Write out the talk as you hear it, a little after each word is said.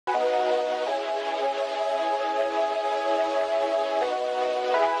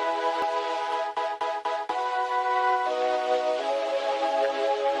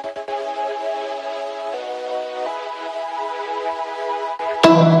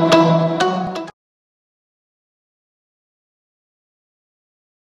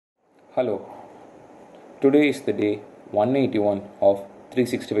Hello, today is the day 181 of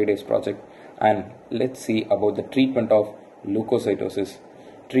 365 days project and let's see about the treatment of leukocytosis.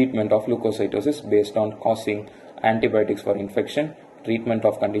 Treatment of leukocytosis based on causing antibiotics for infection, treatment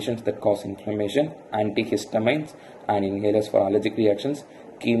of conditions that cause inflammation, antihistamines and inhalers for allergic reactions,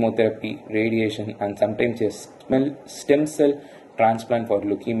 chemotherapy, radiation and sometimes a stem cell transplant for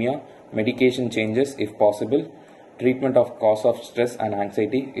leukemia, medication changes if possible, treatment of cause of stress and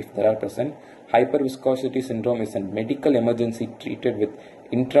anxiety if there are present. Hyperviscosity syndrome is a medical emergency treated with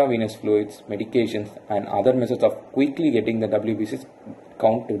intravenous fluids, medications and other methods of quickly getting the WBC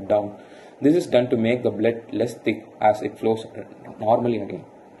count down. This is done to make the blood less thick as it flows normally again.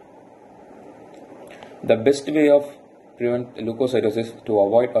 The best way of prevent leukocytosis to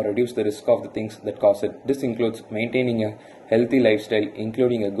avoid or reduce the risk of the things that cause it. This includes maintaining a healthy lifestyle,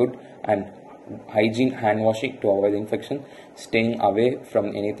 including a good and hygiene hand washing to avoid infection, staying away from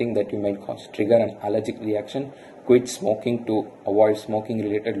anything that you might cause trigger an allergic reaction, quit smoking to avoid smoking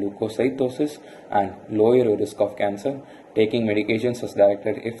related leukocytosis and lower your risk of cancer, taking medications as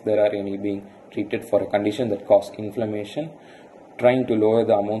directed if there are any being treated for a condition that cause inflammation, trying to lower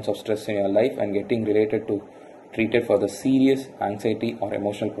the amounts of stress in your life and getting treated for the serious anxiety or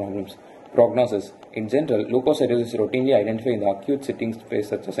emotional problems. Prognosis. In general, leukocytosis is routinely identified in the acute setting phase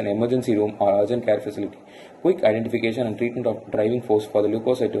such as an emergency room or urgent care facility. Quick identification and treatment of driving force for the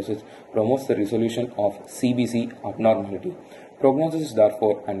leukocytosis promotes the resolution of CBC abnormality. Prognosis is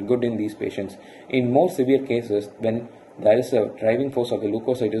therefore and good in these patients. In more severe cases, when there is a driving force of the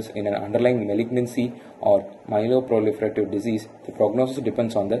leukocytosis in an underlying malignancy or myeloproliferative disease, the prognosis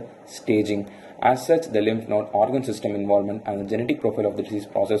depends on the staging. As such, the lymph node, organ system involvement and the genetic profile of the disease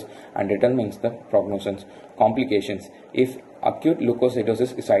process and determines the prognosis. Complications. If acute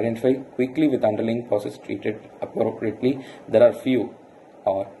leukocytosis is identified quickly with underlying process treated appropriately, there are few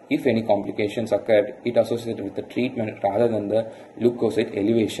or if any complications occurred, it associated with the treatment rather than the leukocyte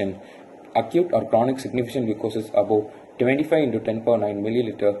elevation. Acute or chronic significant leukocytosis above 25 into 10 power 9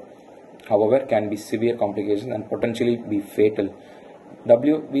 milliliter, however, can be severe complications and potentially be fatal.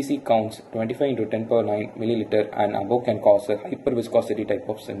 WBC counts 25 into 10 power 9 milliliter and above can cause a hyperviscosity type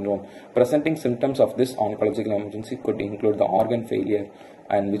of syndrome. Presenting symptoms of this oncological emergency could include the organ failure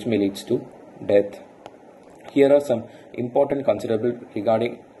and which may lead to death. Here are some important considerables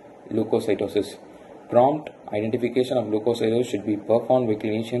regarding leukocytosis. Prompt identification of leukocytosis should be performed by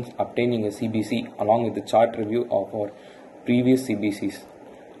clinicians obtaining a CBC along with the chart review of our previous CBCs.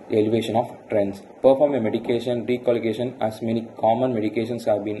 Elevation of trends. Perform a medication recollocation as many common medications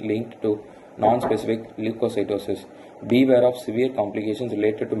have been linked to non-specific leukocytosis. Beware of severe complications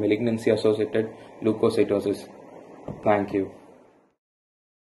related to malignancy associated leukocytosis. Thank you.